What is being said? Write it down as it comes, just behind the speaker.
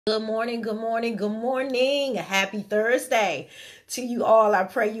Good morning, good morning, good morning. Happy Thursday to you all. I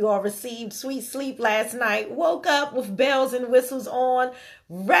pray you all received sweet sleep last night. Woke up with bells and whistles on,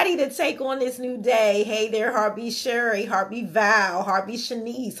 ready to take on this new day. Hey there, Heartbeat Sherry, Heartbeat Val, Heartbeat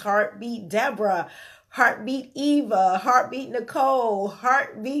Shanice, Heartbeat Deborah, Heartbeat Eva, Heartbeat Nicole,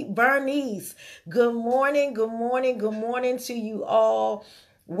 Heartbeat Bernice. Good morning, good morning, good morning to you all.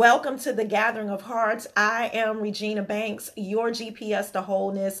 Welcome to the Gathering of Hearts. I am Regina Banks, your GPS to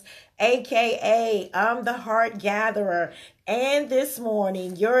wholeness, aka I'm the Heart Gatherer. And this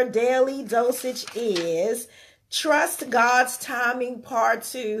morning, your daily dosage is Trust God's Timing Part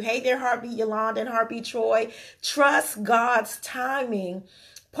 2. Hey there, Heartbeat Yolanda and Heartbeat Troy. Trust God's Timing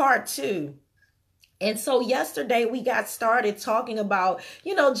Part 2. And so yesterday we got started talking about,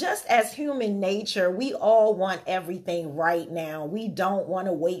 just as human nature, we all want everything right now. We don't want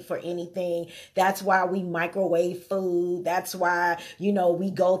to wait for anything. That's why we microwave food. That's why,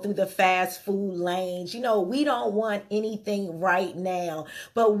 we go through the fast food lanes. We don't want anything right now.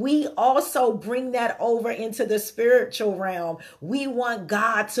 But we also bring that over into the spiritual realm. We want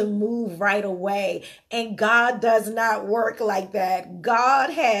God to move right away. And God does not work like that. God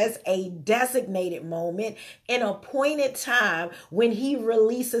has a designated moment, an appointed time when he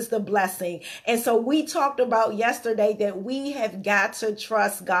releases the blessing. And so we talked about yesterday that we have got to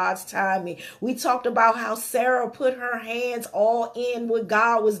trust God's timing. We talked about how Sarah put her hands all in what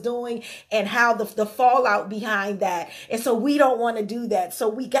God was doing and how the fallout behind that. And so we don't want to do that. So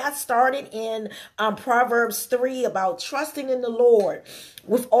we got started in Proverbs 3 about trusting in the Lord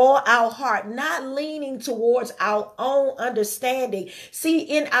with all our heart, not leaning towards our own understanding. See,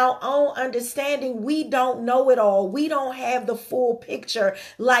 in our own understanding, we don't know it all. We don't have the full picture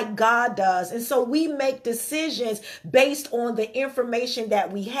like God does. And so we make decisions based on the information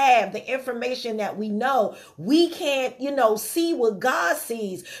that we have, the information that we know. We can't, see what God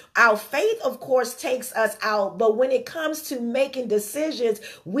sees. Our faith, of course, takes us out. But when it comes to making decisions,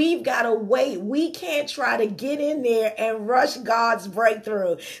 we've got to wait. We can't try to get in there and rush God's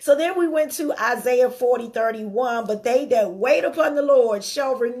breakthrough. So then we went to Isaiah 40:31. But they that wait upon the Lord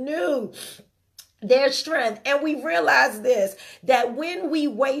shall renew their strength. And we realize this, that when we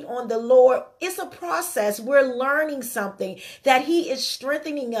wait on the Lord, it's a process. We're learning something, that he is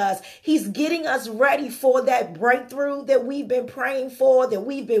strengthening us. He's getting us ready for that breakthrough that we've been praying for, that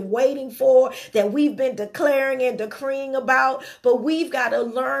we've been waiting for, that we've been declaring and decreeing about. But we've got to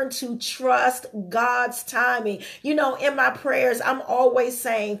learn to trust God's timing. In my prayers, I'm always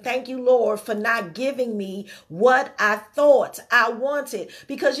saying, thank you, Lord, for not giving me what I thought I wanted.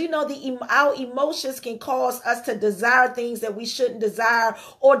 Because, our emotions can cause us to desire things that we shouldn't desire,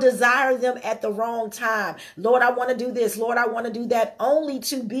 or desire them at the wrong time. Lord, I want to do this. Lord, I want to do that, only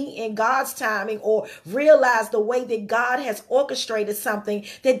to be in God's timing, or realize the way that God has orchestrated something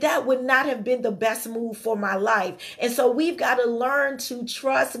that would not have been the best move for my life. And so we've got to learn to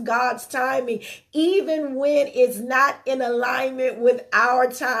trust God's timing, even when it's not in alignment with our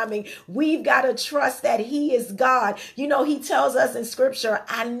timing. We've got to trust that he is God. He tells us in scripture,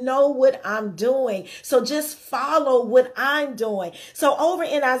 I know what I'm doing. So just follow what I'm doing. So over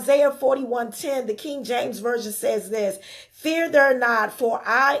in Isaiah 41:10, the King James Version says this: Fear thou not, for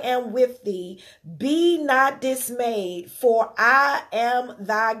I am with thee. Be not dismayed, for I am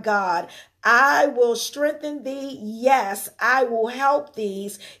thy God. I will strengthen thee. Yes, I will help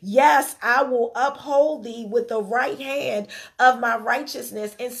thee. Yes, I will uphold thee with the right hand of my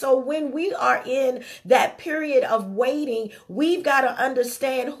righteousness. And so when we are in that period of waiting, we've got to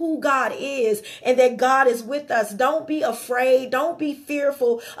understand who God is and that God is with us. Don't be afraid. Don't be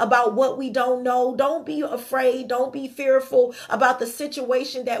fearful about what we don't know. Don't be afraid. Don't be fearful about the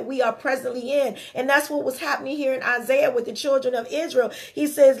situation that we are presently in. And that's what was happening here in Isaiah with the children of Israel. He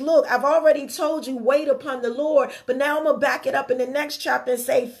says, look, I've already told you, wait upon the Lord. But now I'm going to back it up in the next chapter and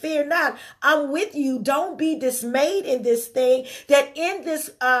say, fear not, I'm with you. Don't be dismayed in this thing, that in this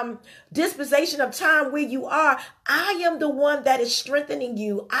dispensation of time where you are, I am the one that is strengthening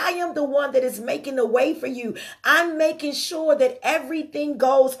you. I am the one that is making the way for you. I'm making sure that everything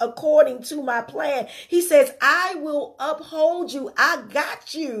goes according to my plan. He says, I will uphold you. I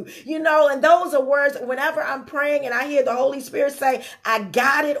got you. And those are words, whenever I'm praying and I hear the Holy Spirit say, I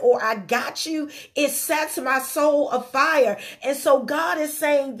got it, or I got you, it sets my soul afire. And so God is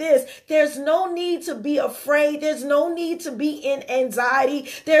saying this: there's no need to be afraid. There's no need to be in anxiety.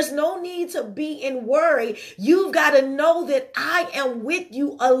 There's no need to be in worry. You've You've got to know that I am with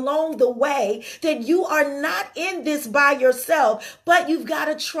you along the way, that you are not in this by yourself, but you've got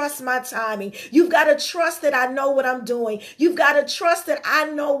to trust my timing. You've got to trust that I know what I'm doing. You've got to trust that I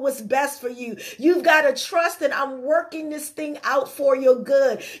know what's best for you. You've got to trust that I'm working this thing out for your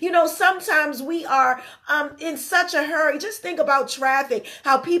good. You know, sometimes we are in such a hurry. Just think about traffic,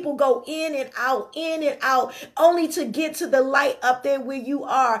 how people go in and out, only to get to the light up there where you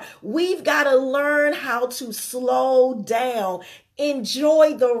are. We've got to learn how to slow down.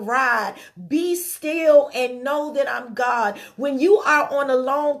 Enjoy the ride. Be still and know that I'm God. When you are on a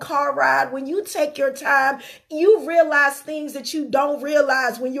long car ride, when you take your time, you realize things that you don't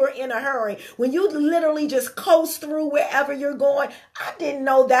realize when you're in a hurry. When you literally just coast through wherever you're going. I didn't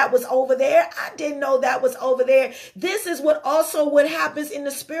know that was over there. I didn't know that was over there. This is what happens in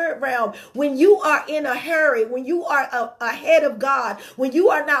the spirit realm. When you are in a hurry, when you are ahead of God, when you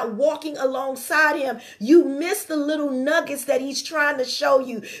are not walking alongside him, you miss the little nuggets that he's trying to show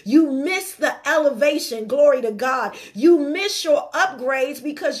you. You miss the elevation. Glory to God. You miss your upgrades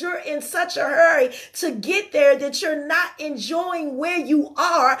because you're in such a hurry to get there that you're not enjoying where you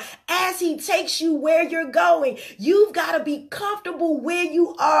are as he takes you where you're going. You've got to be comfortable where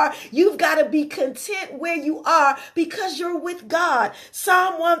you are. You've got to be content where you are because you're with God.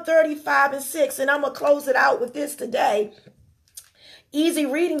 Psalm 135:6, and I'm going to close it out with this today. Easy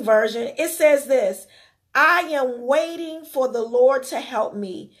reading version. It says this: I am waiting for the Lord to help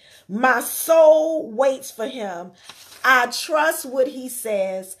me. My soul waits for him. I trust what he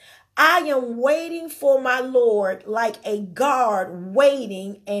says. I am waiting for my Lord like a guard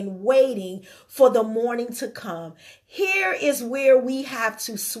waiting and waiting for the morning to come. Here is where we have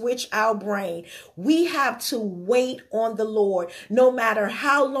to switch our brain. We have to wait on the Lord. No matter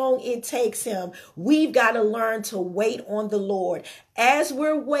how long it takes him, we've got to learn to wait on the Lord. As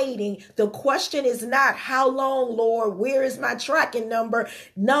we're waiting, the question is not, how long, Lord? Where is my tracking number?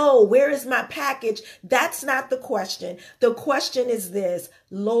 No, where is my package? That's not the question. The question is this: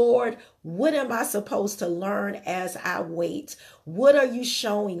 Lord, what am I supposed to learn as I wait? What are you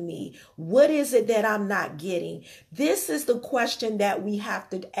showing me? What is it that I'm not getting? This is the question that we have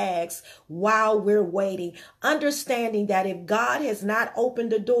to ask while we're waiting, understanding that if God has not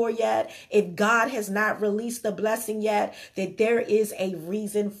opened the door yet, if God has not released the blessing yet, that there is a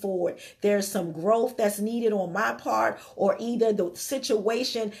reason for it. There's some growth that's needed on my part, or either the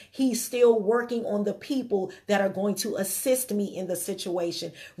situation, he's still working on the people that are going to assist me in the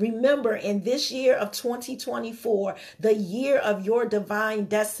situation. Remember, in this year of 2024, the year of your divine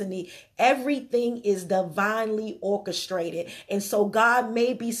destiny, everything is divinely orchestrated. And so God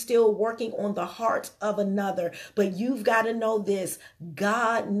may be still working on the heart of another, but you've got to know this: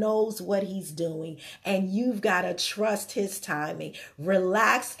 God knows what he's doing, and you've got to trust his timing.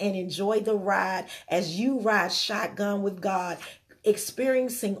 Relax and enjoy the ride as you ride shotgun with God,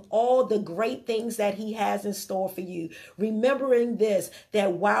 experiencing all the great things that he has in store for you. Remembering this,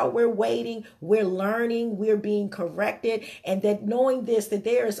 that while we're waiting, we're learning, we're being corrected, and that knowing this, that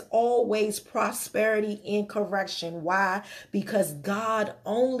there is always prosperity in correction. Why? Because God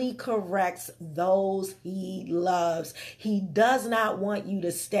only corrects those he loves. He does not want you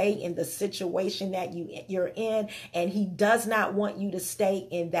to stay in the situation that you're in, and he does not want you to stay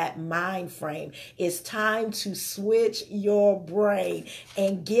in that mind frame. It's time to switch your brain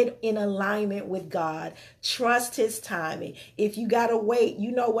and get in alignment with God. Trust his timing. If you got to wait,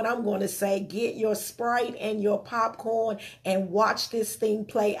 you know what I'm going to say. Get your Sprite and your popcorn and watch this thing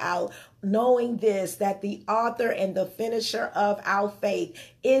play out, knowing this, that the author and the finisher of our faith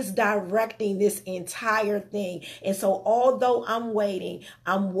is directing this entire thing. And so although I'm waiting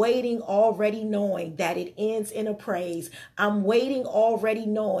already knowing that it ends in a praise. I'm waiting already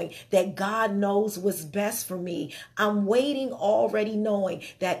knowing that God knows what's best for me. I'm waiting already knowing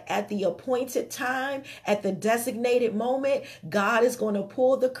that at the appointed time, at the designated moment, God is going to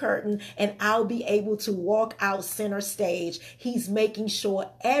pull the curtain and I'll be able to walk out center stage. He's making sure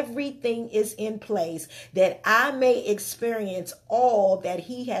everything is in place that I may experience all that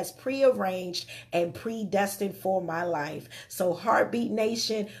he has prearranged and predestined for my life. So Heartbeat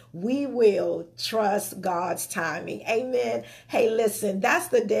Nation, we will trust God's timing. Amen. Hey, listen, that's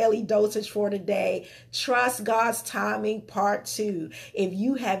the daily dosage for today. Trust God's timing part 2. If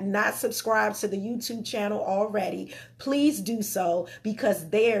you have not subscribed to the YouTube channel already, please do so, because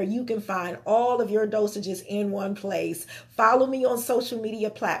there you can find all of your dosages in one place. Follow me on social media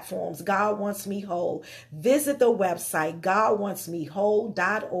platforms, God Wants Me Whole. Visit the website,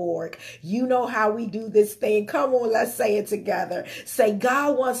 godwantsmewhole.org. You know how we do this thing. Come on, let's say it together. Say,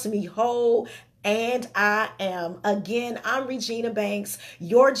 God wants me whole And I am. Again, I'm Regina Banks,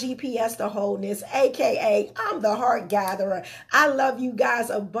 your GPS to wholeness, aka I'm the heart gatherer. I love you guys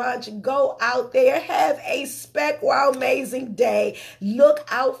a bunch. Go out there, have a amazing day. Look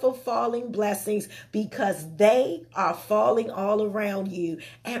out for falling blessings because they are falling all around you.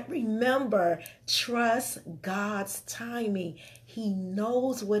 And remember, trust God's timing. He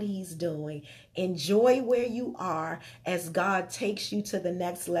knows what he's doing. Enjoy where you are as God takes you to the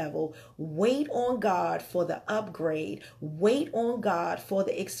next level. Wait on God for the upgrade. Wait on God for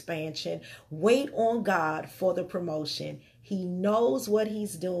the expansion. Wait on God for the promotion. He knows what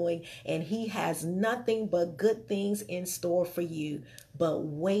he's doing and he has nothing but good things in store for you. But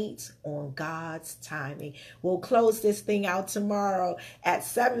wait on God's timing. We'll close this thing out tomorrow at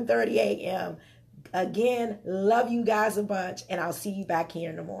 7:30 a.m. Again, love you guys a bunch, and I'll see you back here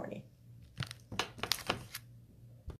in the morning.